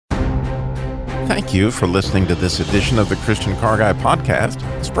Thank you for listening to this edition of the Christian Car Guy podcast.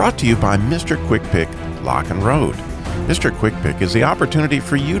 It's brought to you by Mr. Quick Pick Lock and Road. Mr. Quick Pick is the opportunity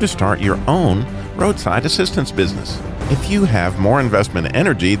for you to start your own roadside assistance business. If you have more investment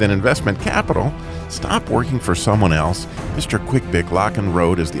energy than investment capital, stop working for someone else. Mr. Quick Pick Lock and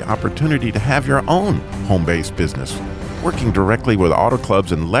Road is the opportunity to have your own home-based business, working directly with auto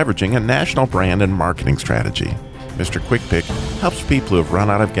clubs and leveraging a national brand and marketing strategy. Mr. Quick Pick helps people who have run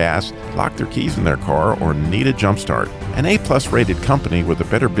out of gas, locked their keys in their car, or need a jump start. An A-plus rated company with the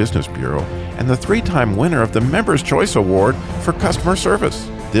Better Business Bureau and the 3-time winner of the Members' Choice Award for customer service.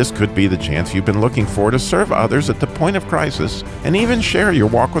 This could be the chance you've been looking for to serve others at the point of crisis and even share your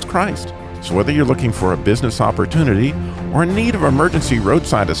walk with Christ. So whether you're looking for a business opportunity or in need of emergency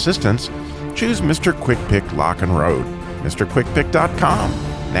roadside assistance, choose Mr. Quick Pick Lock and Road. MrQuickPick.com.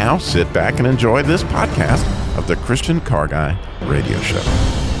 Now sit back and enjoy this podcast of the Christian Car Guy Radio Show.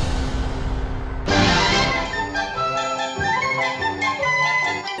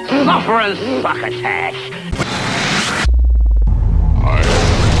 Suffering succotash.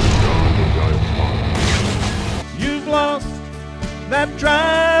 You've lost that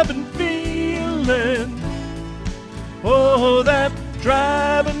driving feeling. Oh, that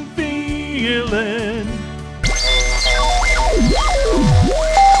driving feeling.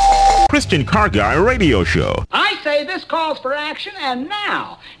 Christian Car Guy Radio Show. I say this calls for action, and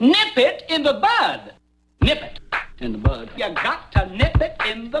now, nip it in the bud. Nip it in the bud. You got to nip it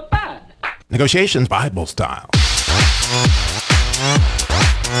in the bud. Negotiations Bible style.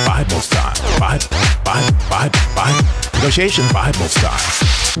 Bible style. Bible. Negotiations Bible style.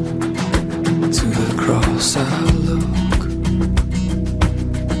 To the cross I look,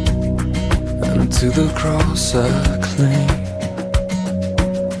 and to the cross I cling.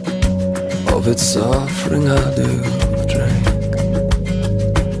 Of its suffering I do drink.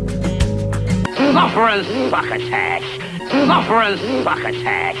 Suffering succotash. Suffering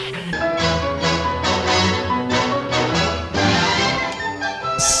succotash.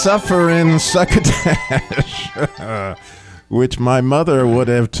 Suffering succotash. Which my mother would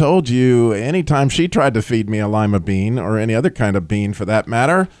have told you anytime she tried to feed me a lima bean, or any other kind of bean for that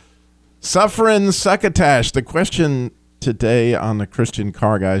matter. Suffering succotash. The question today on the Christian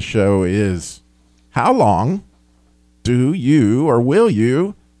Car Guy Show is, how long do you or will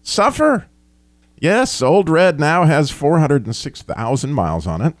you suffer? Yes, Old Red now has 406,000 miles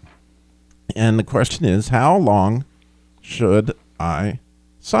on it. And the question is, how long should I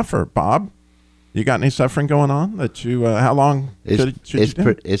suffer? Bob, you got any suffering going on that you, how long should you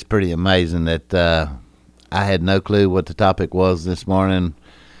do? It's pretty amazing that I had no clue what the topic was this morning.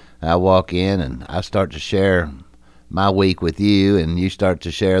 I walk in and I start to share my week with you, and you start to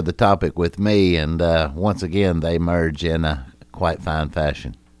share the topic with me, and once again they merge in a quite fine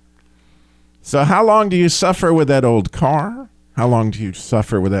fashion. So how long do you suffer with that old car? How long do you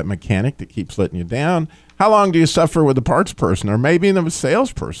suffer with that mechanic that keeps letting you down? How long do you suffer with the parts person, or maybe the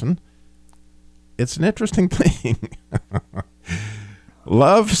salesperson? It's an interesting thing.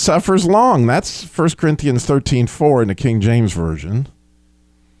 Love suffers long. That's 1 Corinthians 13:4 in the King James Version.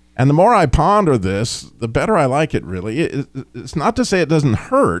 And the more I ponder this, the better I like it, really. It's not to say it doesn't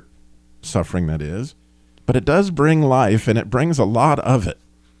hurt, suffering that is, but it does bring life, and it brings a lot of it.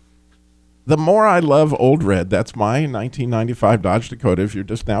 The more I love Old Red, that's my 1995 Dodge Dakota. If you're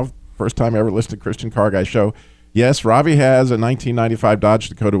just now, first time ever listening to Christian Car Guy Show, yes, Robbie has a 1995 Dodge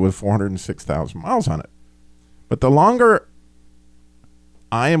Dakota with 406,000 miles on it. But the longer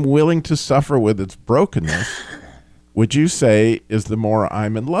I am willing to suffer with its brokenness, would you say is the more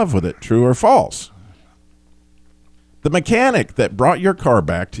I'm in love with it, true or false? The mechanic that brought your car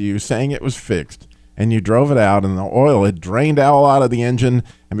back to you saying it was fixed, and you drove it out and the oil had drained all out of the engine,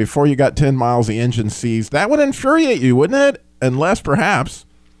 and before you got 10 miles the engine seized, that would infuriate you, wouldn't it? Unless perhaps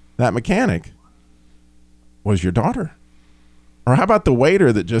that mechanic was your daughter. Or how about the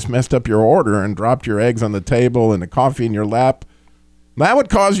waiter that just messed up your order and dropped your eggs on the table and the coffee in your lap? That would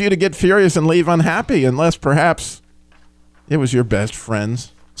cause you to get furious and leave unhappy, unless perhaps it was your best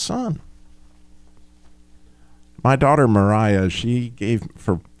friend's son. My daughter Mariah, she gave,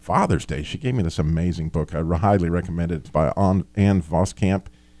 for Father's Day, she gave me this amazing book. I highly recommend it. It's by Ann Voskamp.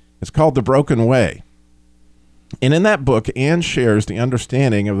 It's called The Broken Way. And in that book, Ann shares the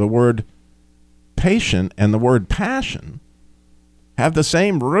understanding of the word patient and the word passion have the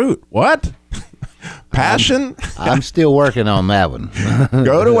same root. What? Passion? I'm still working on that one.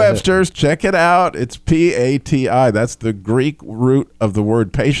 Go to Webster's, check it out. It's P-A-T-I. That's the Greek root of the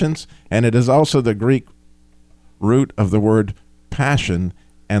word patience, and it is also the Greek root of the word passion,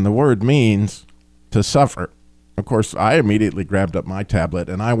 and the word means to suffer. of course, I immediately grabbed up my tablet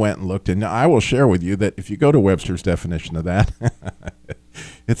and I went and looked, and I will share with you that if you go to Webster's definition of that,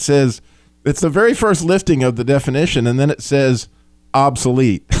 it says, it's the very first listing of the definition, and then it says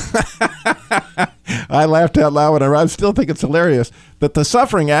obsolete. I laughed out loud when I still think it's hilarious that the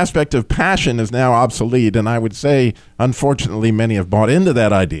suffering aspect of passion is now obsolete, and I would say, unfortunately, many have bought into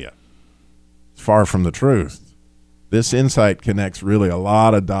that idea. It's far from the truth. This insight connects really a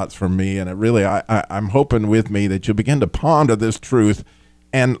lot of dots for me, and it really, I'm hoping with me that you'll begin to ponder this truth,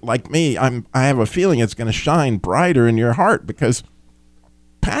 and like me, I have a feeling it's going to shine brighter in your heart, because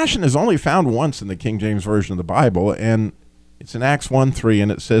passion is only found once in the King James Version of the Bible, and it's in Acts 1:3,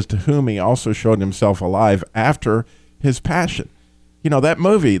 and it says, to whom he also showed himself alive after his passion. You know, that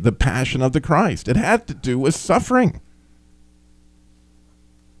movie, The Passion of the Christ, it had to do with suffering.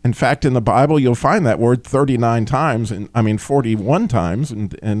 In fact, in the Bible, you'll find that word 39 times, 41 times,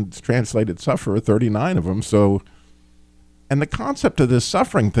 and it's translated suffer, 39 of them. So, and the concept of this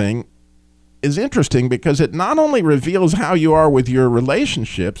suffering thing is interesting because it not only reveals how you are with your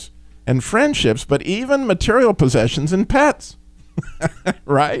relationships and friendships, but even material possessions and pets.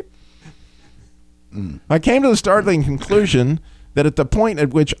 Right? I came to the startling conclusion that at the point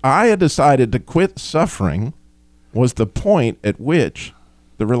at which I had decided to quit suffering was the point at which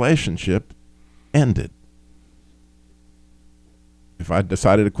the relationship ended. If I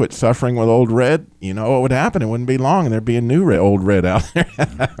decided to quit suffering with Old Red, you know what would happen? It wouldn't be long and there'd be a new Old Red out there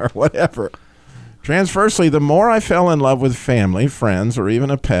or whatever. Transversely, the more I fell in love with family, friends, or even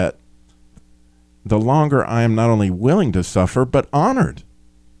a pet, the longer I am not only willing to suffer, but honored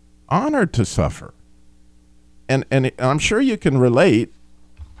to suffer. And I'm sure you can relate,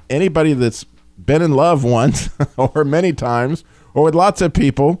 anybody that's been in love once or many times or with lots of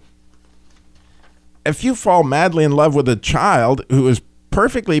people, if you fall madly in love with a child who is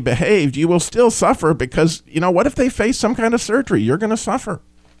perfectly behaved, you will still suffer because, you know, what if they face some kind of surgery? You're going to suffer.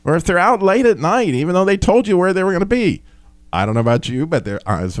 Or if they're out late at night, even though they told you where they were going to be. I don't know about you, but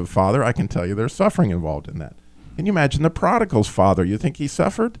as a father, I can tell you there's suffering involved in that. Can you imagine the prodigal's father? You think he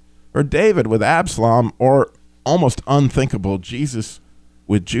suffered? Or David with Absalom, or almost unthinkable Jesus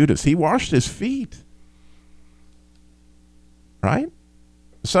with Judas. He washed his feet. Right?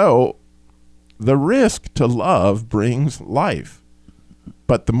 So the risk to love brings life.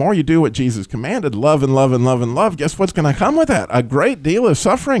 But the more you do what Jesus commanded, love and love and love and love, guess what's going to come with that? A great deal of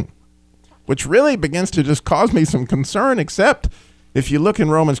suffering, which really begins to just cause me some concern, except if you look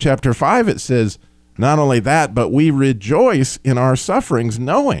in Romans chapter 5, it says, not only that, but we rejoice in our sufferings,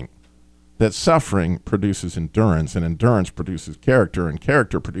 knowing that suffering produces endurance, and endurance produces character, and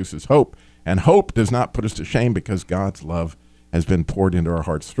character produces hope, and hope does not put us to shame because God's love has been poured into our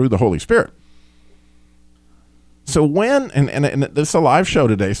hearts through the Holy Spirit. So when, and this is a live show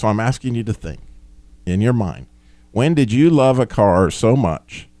today, so I'm asking you to think in your mind, when did you love a car so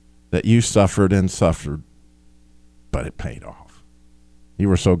much that you suffered and suffered, but it paid off? You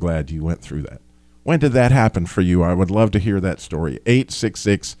were so glad you went through that. When did that happen for you? I would love to hear that story.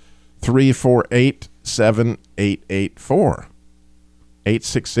 866-348-7884.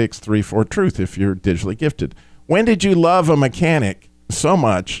 866-34-TRUTH if you're digitally gifted. When did you love a mechanic so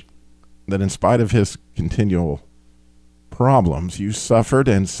much that in spite of his continual problems, you suffered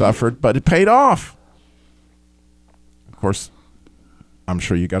and suffered, but it paid off? Of course, I'm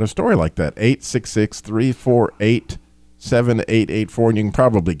sure you got a story like that. 866-348-7884, and you can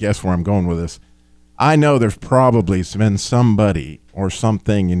probably guess where I'm going with this. I know there's probably been somebody or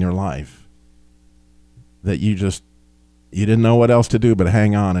something in your life that you didn't know what else to do but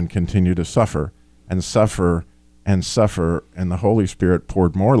hang on and continue to suffer and suffer and suffer, and the Holy Spirit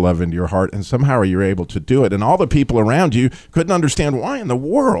poured more love into your heart, and somehow you're able to do it. And all the people around you couldn't understand why in the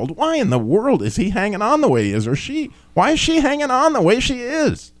world is he hanging on the way he is, or she? Why is she hanging on the way she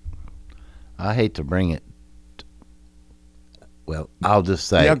is? I hate to bring it. Well, I'll just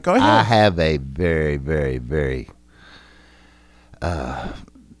say, yeah, go ahead. I have a very, very, very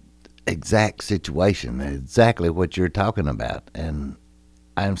exact situation, exactly what you're talking about, and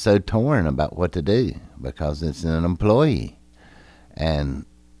I'm so torn about what to do because it's an employee, and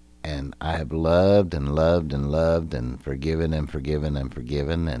I have loved and loved and loved and forgiven and forgiven and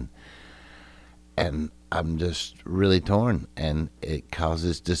forgiven, and I'm just really torn, and it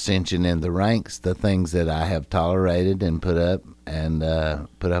causes dissension in the ranks, the things that I have tolerated and put up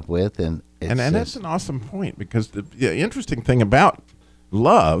with, and that's an awesome point, because the interesting thing about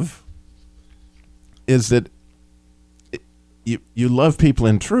love is that you love people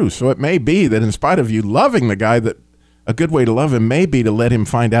in truth. So it may be that in spite of you loving the guy, that a good way to love him may be to let him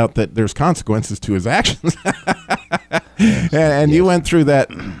find out that there's consequences to his actions. And you went through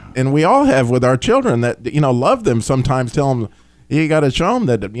that and we all have with our children that, love them sometimes, tell them, you got to show them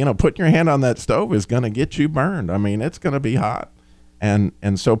that, putting your hand on that stove is going to get you burned. I mean, it's going to be hot. And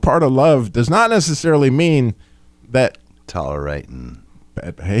so part of love does not necessarily mean that tolerating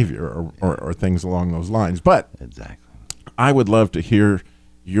bad behavior or things along those lines. But exactly, I would love to hear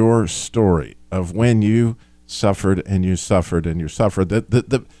your story of when you suffered and you suffered and you suffered.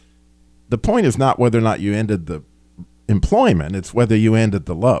 The point is not whether or not you ended the employment. It's whether you ended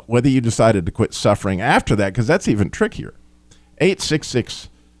the love, whether you decided to quit suffering after that, because that's even trickier.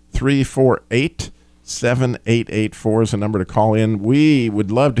 866-348-7884 is the number to call in. We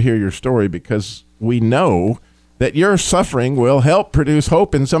would love to hear your story because we know that your suffering will help produce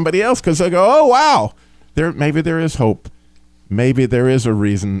hope in somebody else, because they go, oh, wow, maybe there is hope. Maybe there is a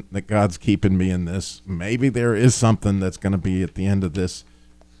reason that God's keeping me in this. Maybe there is something that's going to be at the end of this.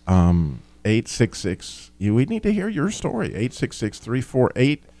 866, we need to hear your story.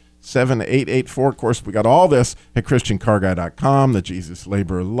 866-348-7884. Of course, we got all this at ChristianCarGuy.com, the Jesus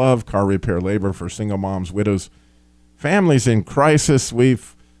Labor of Love, car repair labor for single moms, widows, families in crisis.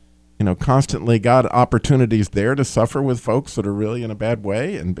 We've, constantly got opportunities there to suffer with folks that are really in a bad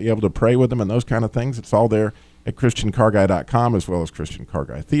way and be able to pray with them and those kind of things. It's all there at ChristianCarGuy.com, as well as Christian Car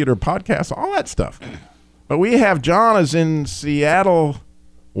Guy Theater, podcasts, all that stuff. But we have John is in Seattle,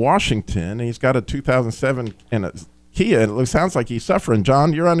 Washington. He's got a 2007 and a Kia, and it sounds like he's suffering.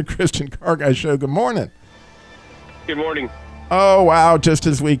 John, you're on the Christian Car Guy Show. Good morning. Good morning. Oh, wow. Just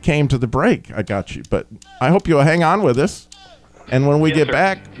as we came to the break, I got you. But I hope you'll hang on with us. And when we get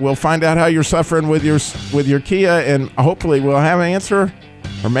back, we'll find out how you're suffering with your Kia, and hopefully we'll have an answer,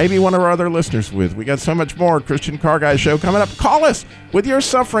 or maybe one of our other listeners with. We got so much more Christian Car Guy Show coming up. Call us with your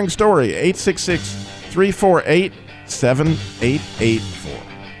suffering story, 866-348-7884.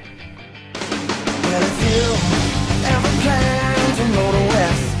 Well, if you ever plan to go to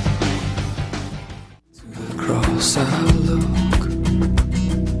west, to the cross I look,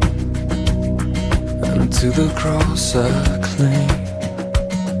 and to the cross I cling.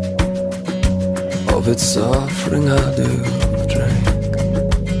 Of its suffering I do drink,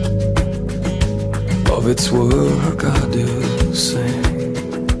 of its work I do sing.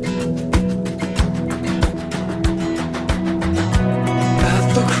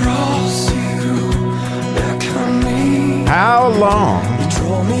 At the cross you beckon me. How long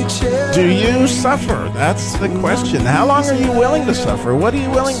Draw me do you suffer? That's the question. How long are you willing to suffer? What are you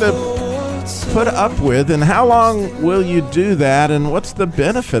willing to put up with, and how long will you do that, and what's the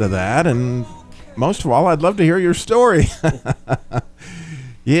benefit of that? And most of all, I'd love to hear your story.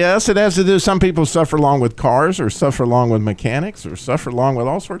 Yes, it has to do. Some people suffer along with cars, or suffer along with mechanics, or suffer along with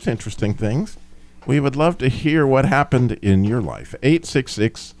all sorts of interesting things. We would love to hear what happened in your life.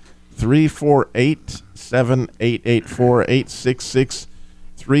 866-348-7884,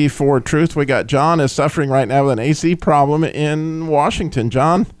 866-34-TRUTH. We got John is suffering right now with an AC problem in Washington.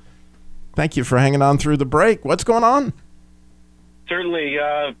 John, thank you for hanging on through the break. What's going on? Certainly.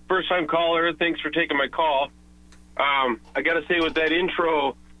 First-time caller. Thanks for taking my call. I got to say, with that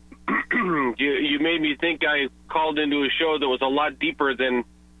intro, you made me think I called into a show that was a lot deeper than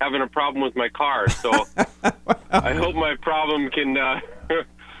having a problem with my car. So I hope my problem can come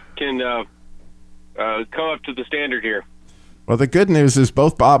up to the standard here. Well, the good news is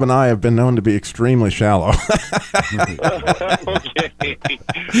both Bob and I have been known to be extremely shallow. Okay. All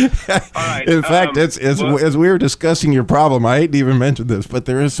right. In fact, as we were discussing your problem, I hate to even mention this, but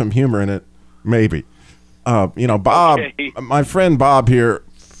there is some humor in it, maybe. Bob, Okay. my friend Bob here,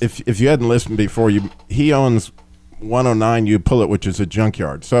 if you hadn't listened before, he owns 109 U Pullet, which is a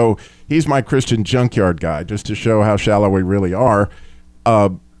junkyard. So he's my Christian junkyard guy, just to show how shallow we really are.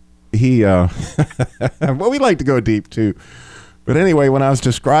 Well, we like to go deep too. But anyway, when I was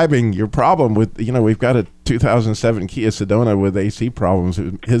describing your problem with, we've got a 2007 Kia Sedona with AC problems,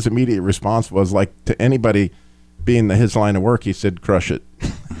 his immediate response was, like, to anybody being his line of work, he said, crush it.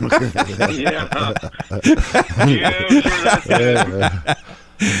 Yeah. Yeah.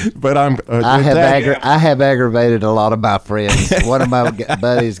 But I have aggravated a lot of my friends. One of my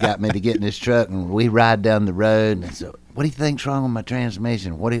buddies got me to get in his truck, and we ride down the road, and I said, what do you think's wrong with my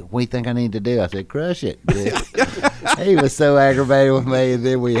transmission? What do you think I need to do? I said, crush it. He was so aggravated with me, and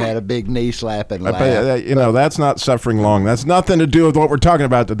then we had a big knee slap and laugh. That's not suffering long. That's nothing to do with what we're talking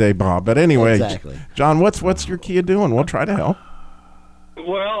about today, Bob. But anyway, exactly. John, what's your Kia doing? We'll try to help.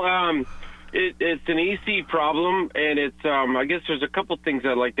 Well, it's an AC problem, and it's I guess there's a couple things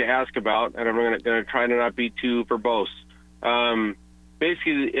I'd like to ask about, and I'm going to try to not be too verbose.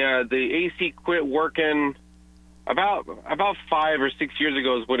 Basically, the AC quit working about 5 or 6 years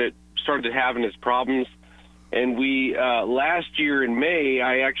ago is when it started having its problems. And we last year in May,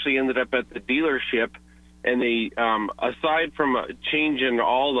 I actually ended up at the dealership, and they aside from changing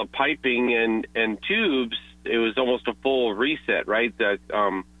all the piping and tubes, it was almost a full reset, right? The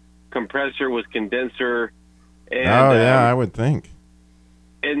compressor was condenser. And, I would think.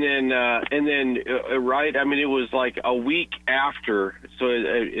 And then, right? I mean, it was like a week after, so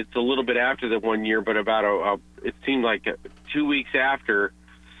it's a little bit after the 1 year, but about it seemed like 2 weeks after,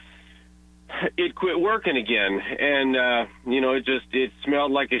 it quit working again. And, it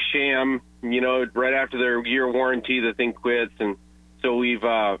smelled like a sham, right after their year warranty, the thing quits. And so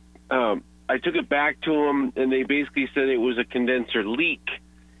I took it back to them, and they basically said it was a condenser leak,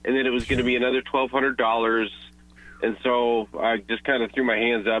 and then it was going to be another $1,200. And so I just kind of threw my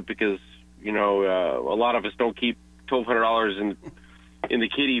hands up because, a lot of us don't keep $1,200 in the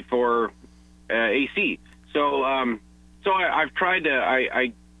kitty for AC. So I've tried to.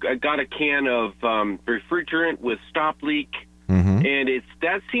 I got a can of refrigerant with stop leak, and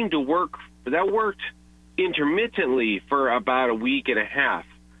that seemed to work. That worked intermittently for about a week and a half.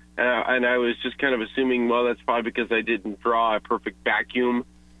 And I was just kind of assuming, well, that's probably because I didn't draw a perfect vacuum.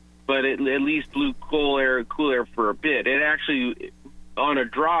 But it at least blew cool air for a bit. It actually, on a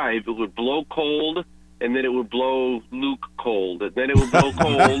drive, it would blow cold, and then it would blow Luke cold, and then it would blow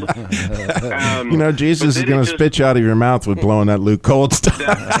cold. Jesus is going to spit you out of your mouth with blowing that Luke cold stuff.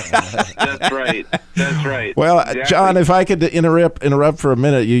 That's right. That's right. Well, exactly. John, if I could interrupt for a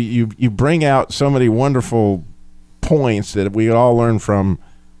minute, you bring out so many wonderful points that we all learn from.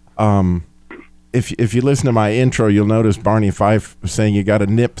 If you listen to my intro, you'll notice Barney Fife saying you got to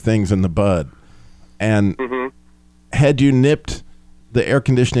nip things in the bud. And had you nipped the air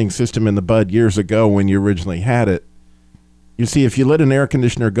conditioning system in the bud years ago when you originally had it, you see, if you let an air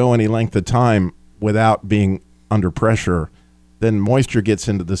conditioner go any length of time without being under pressure, then moisture gets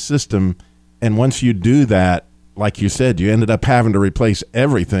into the system. And once you do that, like you said, you ended up having to replace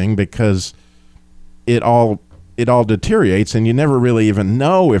everything because it all deteriorates, and you never really even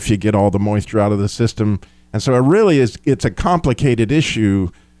know if you get all the moisture out of the system. And so it's a complicated issue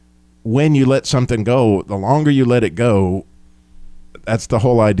when you let something go. The longer you let it go, that's the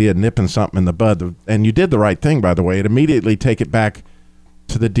whole idea of nipping something in the bud. And you did the right thing, by the way. It immediately take it back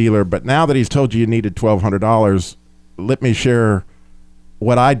to the dealer. But now that he's told you needed $1,200, let me share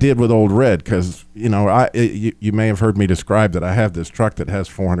what I did with Old Red, because, you may have heard me describe that I have this truck that has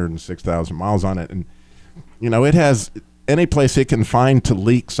 406,000 miles on it, and it has any place it can find to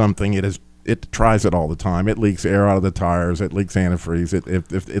leak something. It tries it all the time. It leaks air out of the tires. It leaks antifreeze.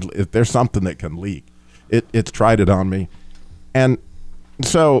 If there's something that can leak, it's tried it on me. And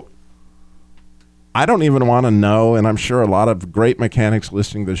so I don't even want to know, and I'm sure a lot of great mechanics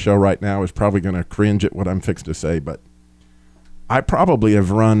listening to the show right now is probably going to cringe at what I'm fixed to say, but I probably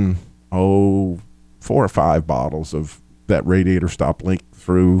have run, 4 or 5 bottles of that radiator stop leak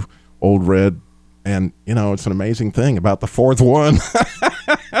through Old Red. And, it's an amazing thing about the fourth one,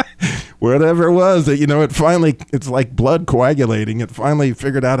 whatever it was, that, it finally, it's like blood coagulating. It finally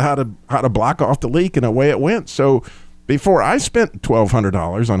figured out how to block off the leak, and away it went. So before I spent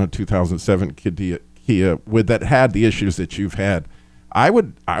 $1,200 on a 2007 Kia with that had the issues that you've had, I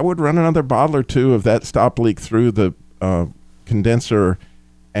would run another bottle or two of that stop leak through the condenser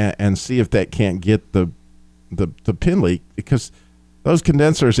and see if that can't get the pin leak, because those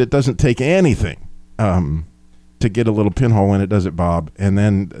condensers, it doesn't take anything to get a little pinhole in it, does it, Bob? And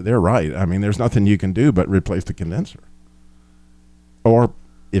then they're right. I mean, there's nothing you can do but replace the condenser. Or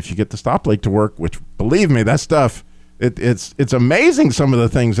if you get the stop leak to work, which, believe me, that stuff, it's amazing some of the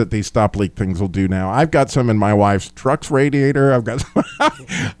things that these stop leak things will do now. I've got some in my wife's truck's radiator. I've got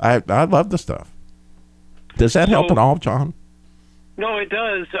I love the stuff. Does that help at all, John? No, it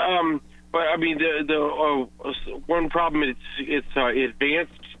does. But I mean, the one problem it's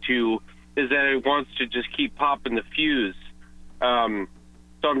advanced to is that it wants to just keep popping the fuse. So I'm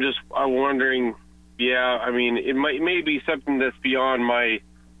wondering. Yeah, I mean, it may be something that's beyond my,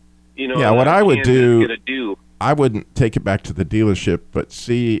 Yeah, what I would do, I wouldn't take it back to the dealership, but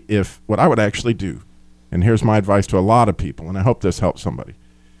see if what I would actually do. And here's my advice to a lot of people, and I hope this helps somebody.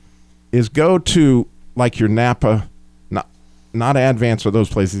 Is go to like your Napa. Not Advance or those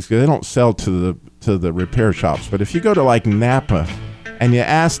places, because they don't sell to the repair shops. But if you go to like Napa and you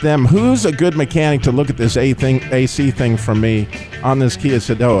ask them, who's a good mechanic to look at this AC thing for me on this Kia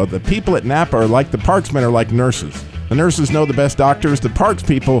Sedona, the people at Napa are like the parksmen are like nurses. The nurses know the best doctors. The parks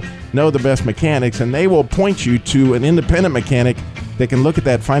people know the best mechanics, and they will point you to an independent mechanic that can look at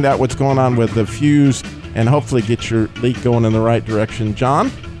that, find out what's going on with the fuse, and hopefully get your leak going in the right direction.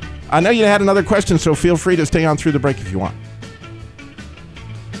 John, I know you had another question, so feel free to stay on through the break if you want.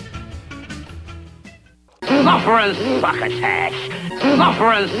 Suffering succotash.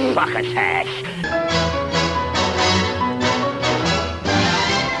 Suffering succotash.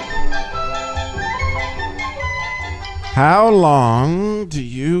 How long do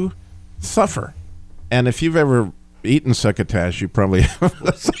you suffer? And if you've ever eaten succotash, you probably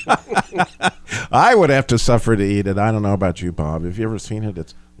I would have to suffer to eat it. I don't know about you, Bob. Have you ever seen it?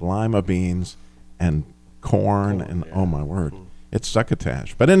 It's lima beans and corn and oh my word, it's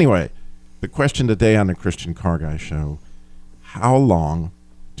succotash. But anyway, the question today on the Christian Car Guy Show: how long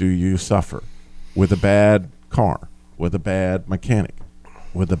do you suffer with a bad car, with a bad mechanic,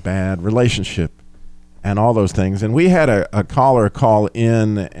 with a bad relationship, and all those things? And we had a caller call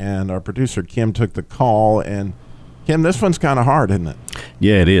in, and our producer Kim took the call. And Kim, this one's kind of hard, isn't it?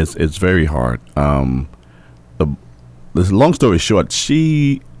 Yeah, it is. It's very hard. This long story short,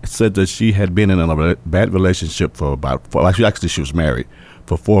 she said that she had been in a bad relationship for actually she was married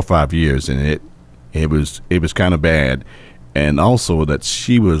for 4 or 5 years, and it was kind of bad, and also that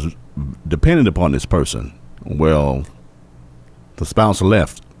she was dependent upon this person. Well, the spouse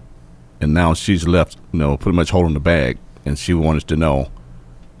left, and now she's left, pretty much holding the bag, and she wanted to know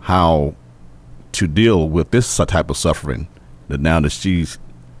how to deal with this type of suffering, that now that she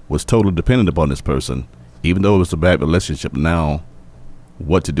was totally dependent upon this person, even though it was a bad relationship, now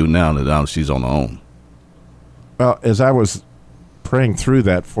what to do now that now she's on her own. Well, as I was praying through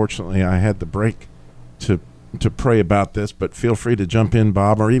that, fortunately I had the break to pray about this, but feel free to jump in,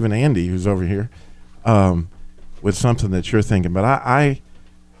 Bob, or even Andy, who's over here, with something that you're thinking. But I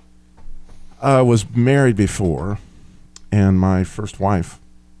was married before, and my first wife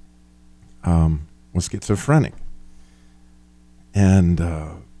was schizophrenic, and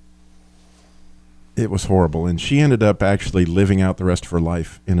it was horrible. And she ended up actually living out the rest of her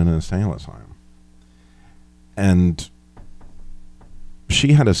life in an insane asylum. And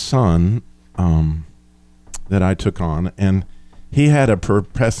she had a son that I took on, and he had a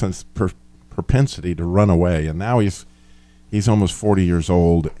propensity to run away. And now he's almost 40 years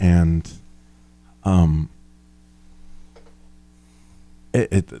old, and the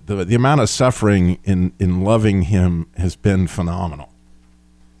amount of suffering in loving him has been phenomenal.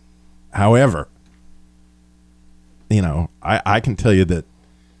 However, I can tell you that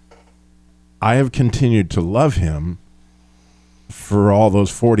I have continued to love him for all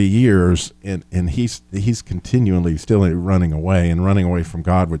those 40 years, and he's continually still running away from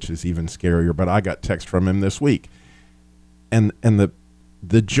God, which is even scarier. But I got text from him this week, and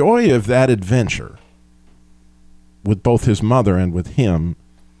the joy of that adventure with both his mother and with him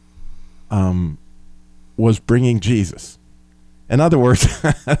was bringing Jesus. In other words,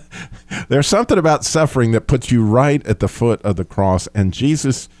 there's something about suffering that puts you right at the foot of the cross, and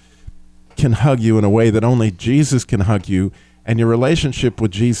Jesus can hug you in a way that only Jesus can hug you, and your relationship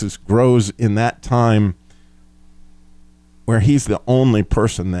with Jesus grows in that time where he's the only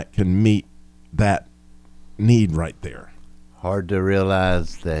person that can meet that need right there. Hard to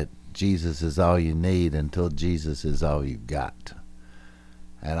realize that Jesus is all you need until Jesus is all you got.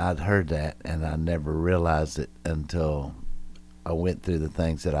 And I'd heard that, and I never realized it until I went through the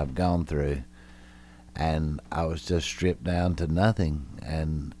things that I've gone through, and I was just stripped down to nothing,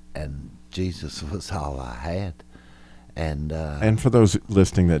 and Jesus was all I had. And for those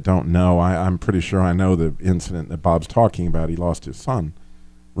listening that don't know, I'm pretty sure I know the incident that Bob's talking about. He lost his son,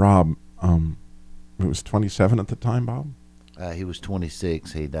 Rob. He was 27 at the time, Bob? He was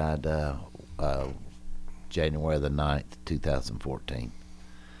 26. He died January the 9th, 2014.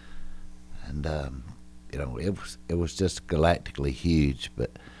 And it was just galactically huge,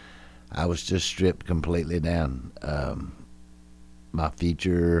 but I was just stripped completely down. My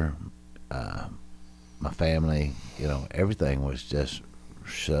future, my family, everything was just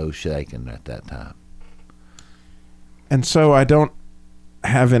so shaken at that time. And so I don't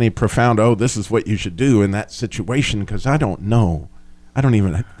have any profound, this is what you should do in that situation, because I don't know.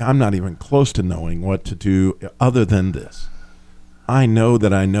 I'm not even close to knowing what to do other than this. I know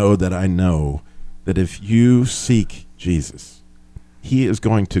that I know that I know that if you seek Jesus, he is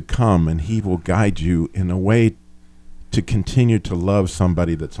going to come and he will guide you in a way to continue to love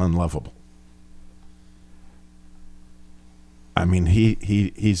somebody that's unlovable. I mean,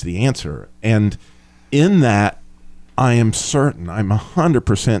 he's the answer. And in that, I am certain, I'm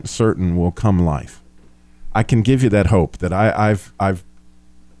 100% certain will come life. I can give you that hope that I've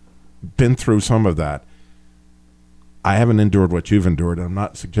been through some of that. I haven't endured what you've endured. I'm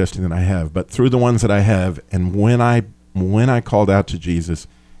not suggesting that I have, but through the ones that I have, and when I called out to Jesus,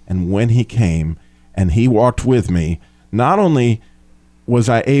 and when he came and he walked with me, not only was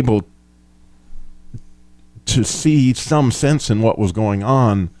I able to see some sense in what was going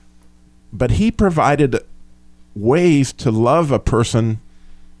on, but he provided ways to love a person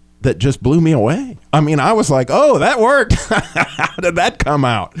that just blew me away. I mean, I was like, oh, that worked. How did that come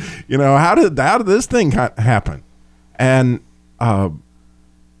out? You know, how did this thing happen? And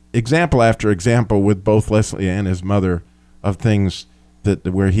example after example with both Leslie and his mother of things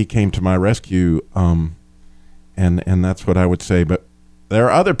where he came to my rescue, and that's what I would say. But there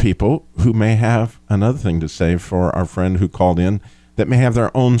are other people who may have another thing to say for our friend who called in that may have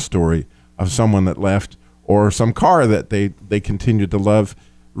their own story of someone that left or some car that they continued to love.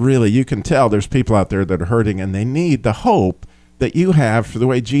 Really, you can tell there's people out there that are hurting, and they need the hope that you have for the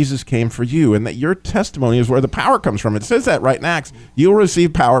way Jesus came for you, and that your testimony is where the power comes from. It says that right in Acts. You'll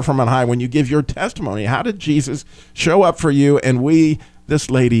receive power from on high when you give your testimony. How did Jesus show up for you? And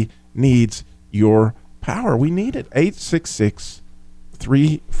this lady needs your power. We need it.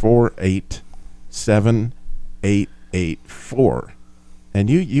 866-348-7884. And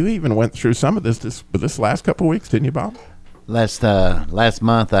you even went through some of this last couple of weeks, didn't you, Bob? Last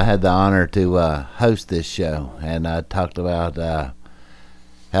month, I had the honor to host this show, and I talked about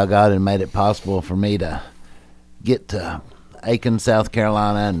how God had made it possible for me to get to Aiken, South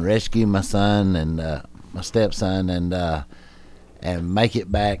Carolina, and rescue my son and my stepson, and make it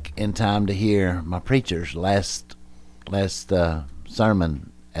back in time to hear my preacher's last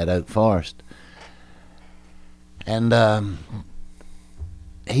sermon at Oak Forest. And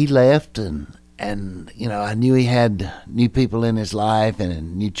he left, and you know, I knew he had new people in his life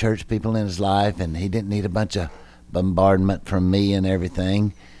and new church people in his life, and he didn't need a bunch of bombardment from me and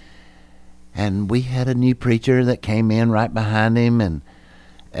everything. And we had a new preacher that came in right behind him,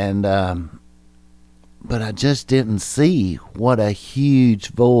 but I just didn't see what a huge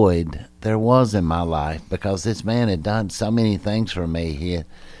void there was in my life, because this man had done so many things for me. He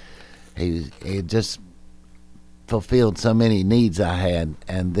had just fulfilled so many needs I had,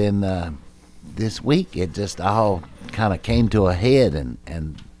 and then this week it just all kind of came to a head,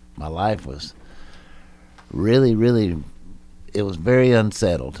 and my life was really, it was very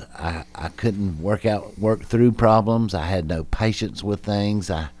unsettled. I couldn't work through problems. I had no patience with things.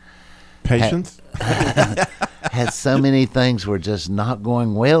 Patience? Had so many things were just not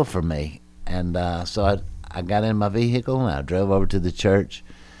going well for me, and so I got in my vehicle and I drove over to the church.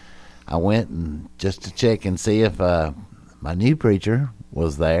 I went and just to check and see if my new preacher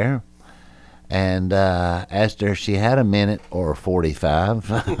was there, and asked her if she had a minute or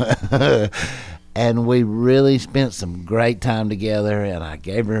 45. And we really spent some great time together, and I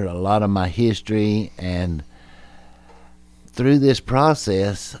gave her a lot of my history, and through this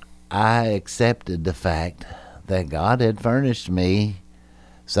process I accepted the fact that God had furnished me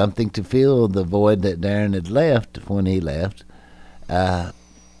something to fill the void that Darren had left when he left.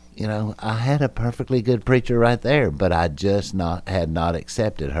 You know, I had a perfectly good preacher right there, but I just had not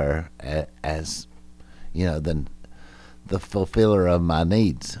accepted her as, you know, the fulfiller of my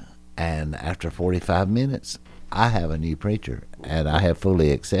needs. And after 45 minutes, I have a new preacher, and I have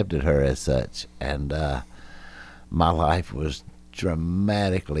fully accepted her as such. And my life was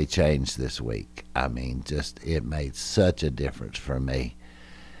dramatically changed this week. I mean, it made such a difference for me.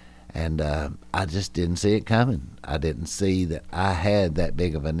 And I just didn't see it coming. I didn't see that I had that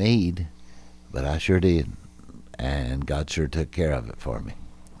big of a need, but I sure did. And God sure took care of it for me.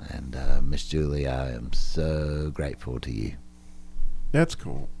 And Miss Julie, I am so grateful to you. That's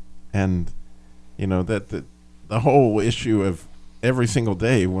cool. And, you know, that the whole issue of every single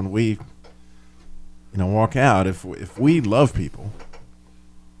day when we, you know, walk out, if we love people,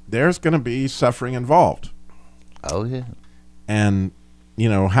 there's going to be suffering involved. Oh, yeah. And, you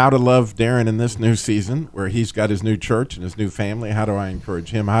know, how to love Darren in this new season where he's got his new church and his new family. How do I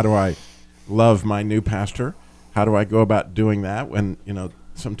encourage him? How do I love my new pastor? How do I go about doing that when, you know,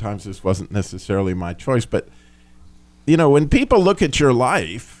 sometimes this wasn't necessarily my choice? But, you know, when people look at your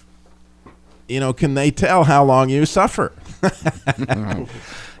life, you know, can they tell how long you suffer?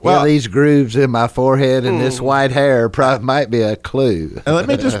 Well, these grooves in my forehead and this white hair might be a clue. Let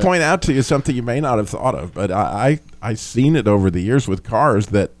me just point out to you something you may not have thought of, but I've seen it over the years with cars,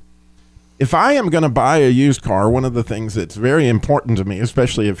 that if I am going to buy a used car, one of the things that's very important to me,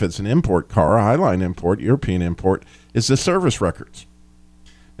 especially if it's an import car, a Highline import, European import, is the service records.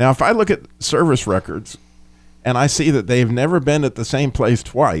 Now, if I look at service records and I see that they've never been at the same place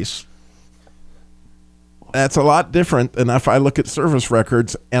twice, that's a lot different than if I look at service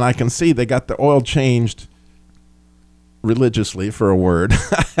records and I can see they got the oil changed religiously, for a word.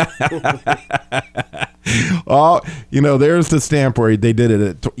 Oh, you know, there's the stamp where they did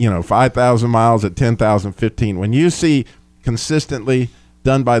it at, you know, 5,000 miles at 10,000, 15. When you see consistently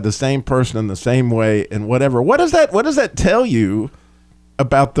done by the same person in the same way and whatever, what does that tell you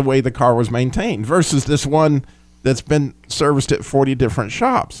about the way the car was maintained versus this one that's been serviced at 40 different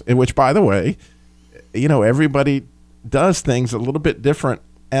shops, in which, by the way, everybody does things a little bit different.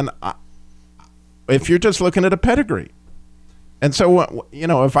 And if you're just looking at a pedigree. And so,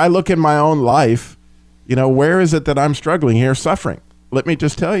 if I look in my own life, where is it that I'm struggling here, suffering? Let me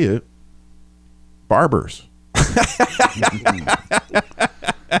just tell you, barbers.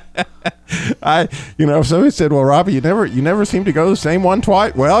 If somebody said, well, Robbie, you never seem to go the same one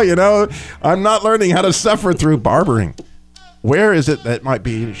twice. Well, I'm not learning how to suffer through barbering. Where is it that might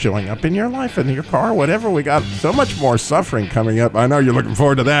be showing up in your life, in your car, whatever? We got so much more suffering coming up. I know you're looking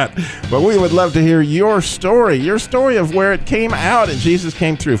forward to that, but we would love to hear your story of where it came out and Jesus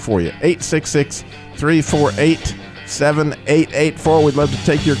came through for you. 866-348-7884. We'd love to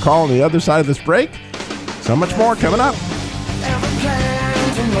take your call on the other side of this break. So much more coming up.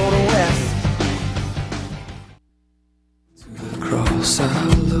 To the cross I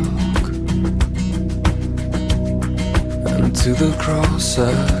look, and to the cross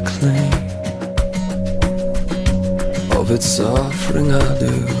I cling. Of its suffering I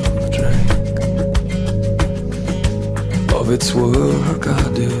do drink, of its work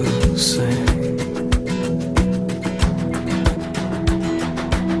I do sing.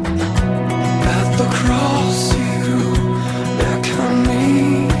 At the cross you beckon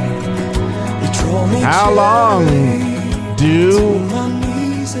me, you draw me. How long do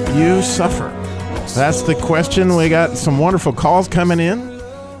you suffer? That's the question. We got some wonderful calls coming in.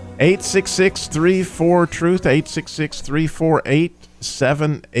 866-34-TRUTH,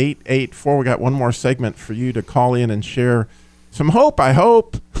 866-348-7884. We got one more segment for you to call in and share some hope, I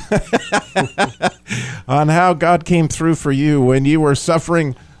hope, on how God came through for you when you were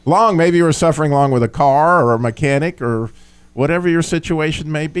suffering long. Maybe you were suffering long with a car or a mechanic or whatever your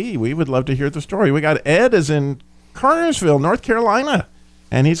situation may be. We would love to hear the story. We got Ed is in Kernersville, North Carolina,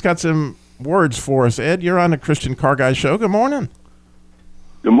 and he's got some words for us. Ed, you're on the Christian Car Guy Show. Good morning.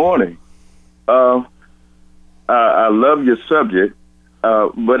 Good morning. I love your subject,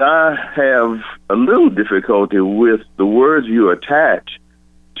 but I have a little difficulty with the words you attach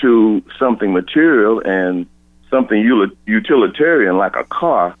to something material and something utilitarian like a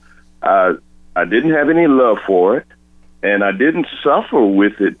car. I didn't have any love for it, and I didn't suffer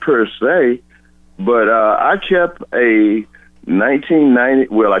with it per se, but I kept a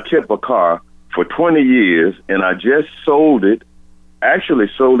 1990, well, I kept a car for 20 years, and I just sold it back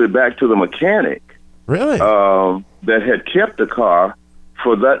to the mechanic. Really? That had kept the car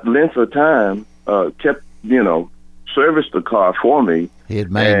for that length of time, serviced the car for me. He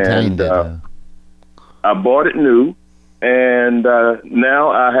had maintained it. I bought it new, and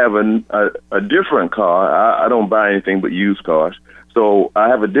now I have a different car. I don't buy anything but used cars. So I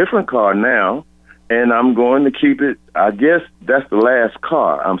have a different car now, and I'm going to keep it. I guess that's the last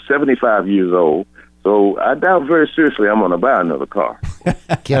car. I'm 75 years old. So I doubt very seriously I'm going to buy another car.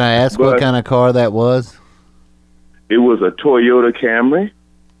 Can I ask what kind of car that was? It was a Toyota Camry.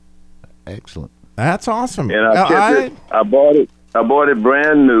 Excellent. That's awesome. And I kept it. I bought it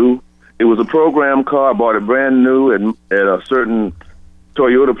brand new. It was a program car. I bought it brand new at a certain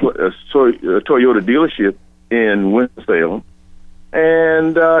Toyota dealership in Winston-Salem.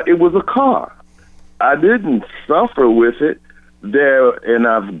 And it was a car. I didn't suffer with it. And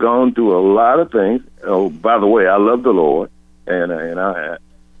I've gone through a lot of things. Oh, by the way, I love the Lord, and I'm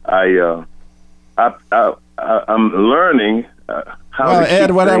learning how. Well, to Ed,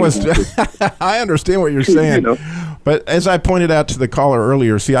 keep what I things was, I understand what you're saying, but as I pointed out to the caller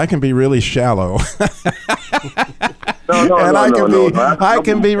earlier, see, I can be really shallow, I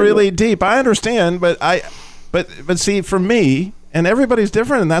can be really deep. I understand, but see, for me, and everybody's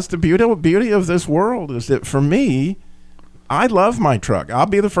different, and that's the beauty of this world is that for me, I love my truck. I'll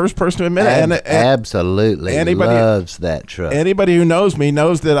be the first person to admit it. Absolutely. Anybody loves that truck. Anybody who knows me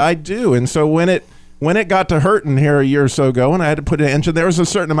knows that I do. And so when it got to hurting here a year or so ago and I had to put an engine, there was a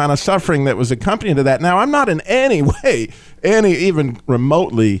certain amount of suffering that was accompanying to that. Now, I'm not in any way, even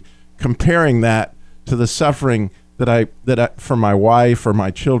remotely comparing that to the suffering that I for my wife or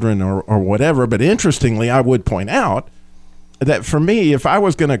my children or whatever. But interestingly, I would point out that for me, if I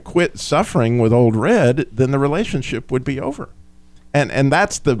was going to quit suffering with Old Red, then the relationship would be over. And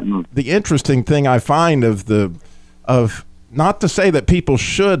that's the interesting thing I find of not to say that people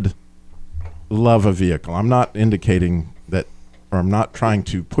should love a vehicle. I'm not indicating that, or I'm not trying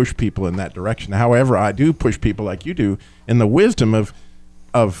to push people in that direction. However, I do push people like you do in the wisdom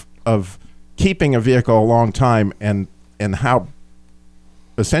of keeping a vehicle a long time and how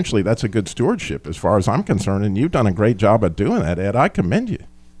essentially that's a good stewardship as far as I'm concerned, and you've done a great job of doing that, Ed. I commend you.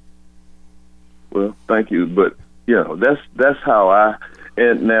 Well, thank you, but that's how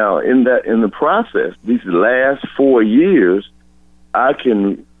And now in the process, these last 4 years, I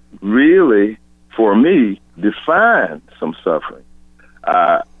can really, for me, define some suffering.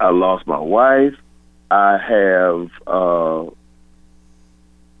 I lost my wife. I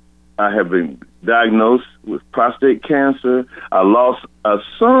have been diagnosed with prostate cancer. I lost a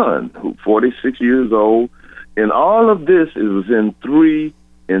son who's 46 years old. And all of this, it was in three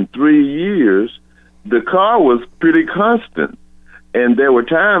years. The car was pretty constant. And there were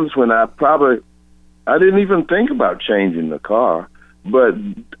times when I didn't even think about changing the car. But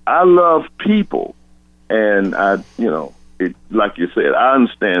I love people. And like you said, I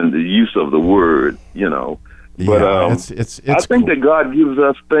understand the use of the word, But I think that God gives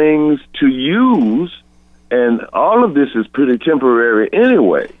us things to use, and all of this is pretty temporary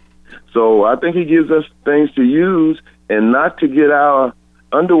anyway. So I think He gives us things to use and not to get our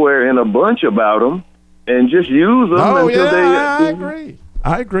underwear in a bunch about them and just use them until they... I agree.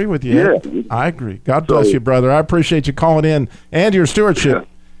 I agree with you. Yeah. I agree. God bless you, brother. I appreciate you calling in and your stewardship,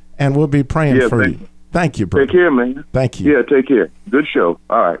 and we'll be praying for you. Thank you, brother. Take care, man. Thank you. Yeah, take care. Good show.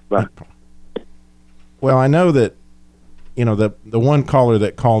 All right, bye. Well, I know that, the one caller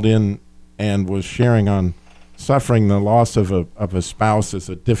that called in and was sharing on suffering the loss of a spouse is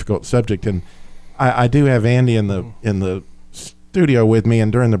a difficult subject, and I do have Andy in the studio with me,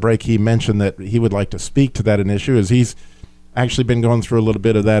 and during the break he mentioned that he would like to speak to that an issue, as he's actually been going through a little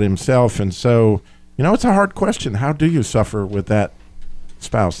bit of that himself. And so, it's a hard question. How do you suffer with that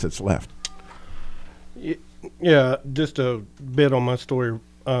spouse that's left? Yeah, just a bit on my story.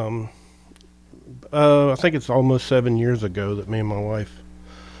 I think it's almost 7 years ago that me and my wife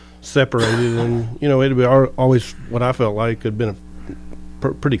separated, and it'd be always what I felt like had been a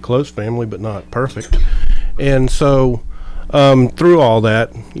pretty close family, but not perfect. And so through all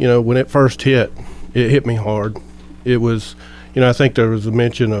that, when it first hit, it hit me hard. It was, I think there was a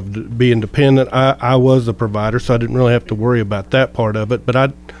mention of being dependent. I was the provider, so I didn't really have to worry about that part of it. But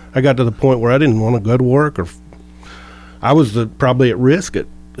I got to the point where I didn't want to go to work, or I was probably at risk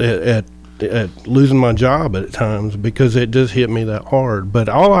at losing my job at times because it just hit me that hard. But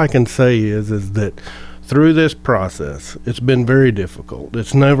all I can say is that through this process, it's been very difficult.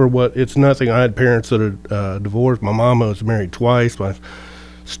 It's nothing. I had parents that are divorced. My mama was married twice. My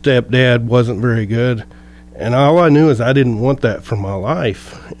stepdad wasn't very good. And all I knew is I didn't want that for my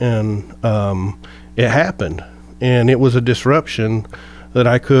life. And it happened. And it was a disruption that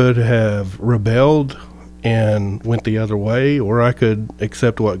I could have rebelled and went the other way, or I could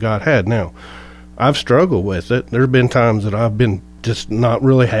accept what God had. Now, I've struggled with it. There have been times that I've been just not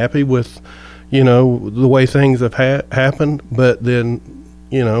really happy with, the way things have happened. But then,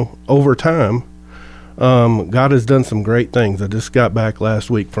 over time, God has done some great things. I just got back last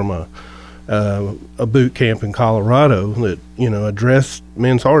week from a boot camp in Colorado that, addressed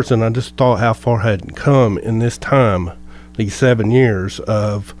men's hearts, and I just thought how far I had come in this time, these 7 years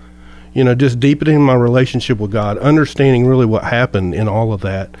of, just deepening my relationship with God, understanding really what happened in all of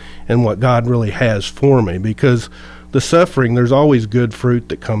that and what God really has for me. Because the suffering, there's always good fruit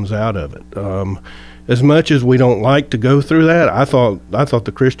that comes out of it. As much as we don't like to go through that, I thought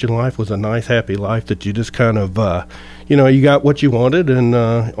the Christian life was a nice, happy life that you just kind of, you got what you wanted and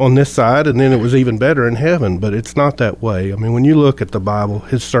on this side, and then it was even better in heaven. But it's not that way. I mean, when you look at the Bible,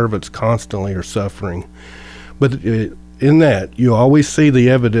 His servants constantly are suffering. But in that, you always see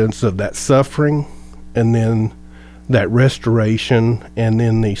the evidence of that suffering, and then that restoration, and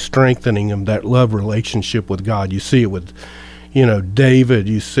then the strengthening of that love relationship with God. You see it with, David.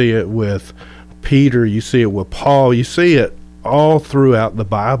 You see it with Peter. You see it with Paul. You see it all throughout the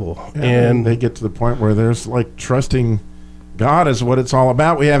Bible. Yeah, and they get to the point where there's like trusting God is what it's all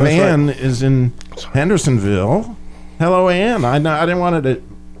about. We have Ann is in Hendersonville. Hello, Ann. I didn't want it to.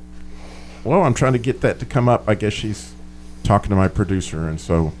 Well, I'm trying to get that to come up. I guess she's talking to my producer, and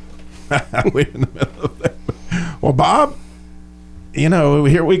so we're in the middle of that. Well, Bob,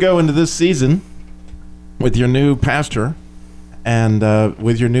 here we go into this season with your new pastor and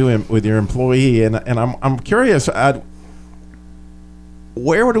with your employee, and I'm curious,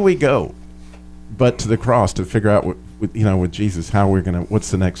 where do we go but to the cross to figure out with Jesus how what's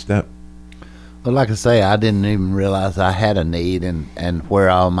the next step? Well, like I say, I didn't even realize I had a need and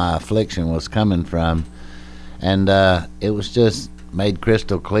where all my affliction was coming from. And it was just made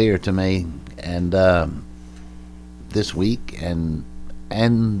crystal clear to me and this week. And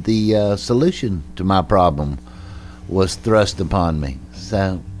the solution to my problem was thrust upon me.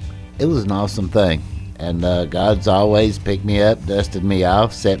 So it was an awesome thing. And God's always picked me up, dusted me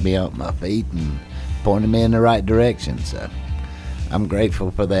off, set me on my feet, and pointed me in the right direction. So I'm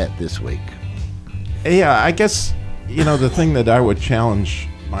grateful for that this week. Yeah, I guess, the thing that I would challenge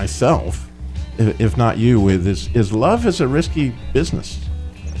myself, if not you, with is love is a risky business.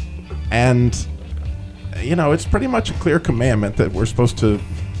 And, it's pretty much a clear commandment that we're supposed to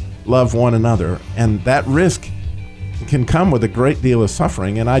love one another. And that risk can come with a great deal of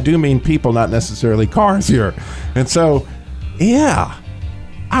suffering. And I do mean people, not necessarily cars here. And so,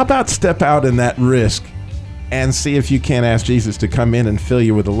 how about step out in that risk and see if you can't ask Jesus to come in and fill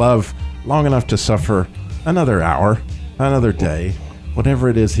you with a love long enough to suffer another hour, another day, whatever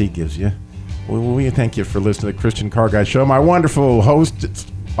it is he gives you. We thank you for listening to the Christian Car Guy Show. My wonderful host, it's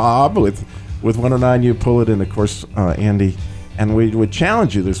Bob with 109 You Pull It, and of course, Andy. And we would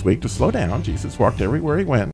challenge you this week to slow down. Jesus walked everywhere he went.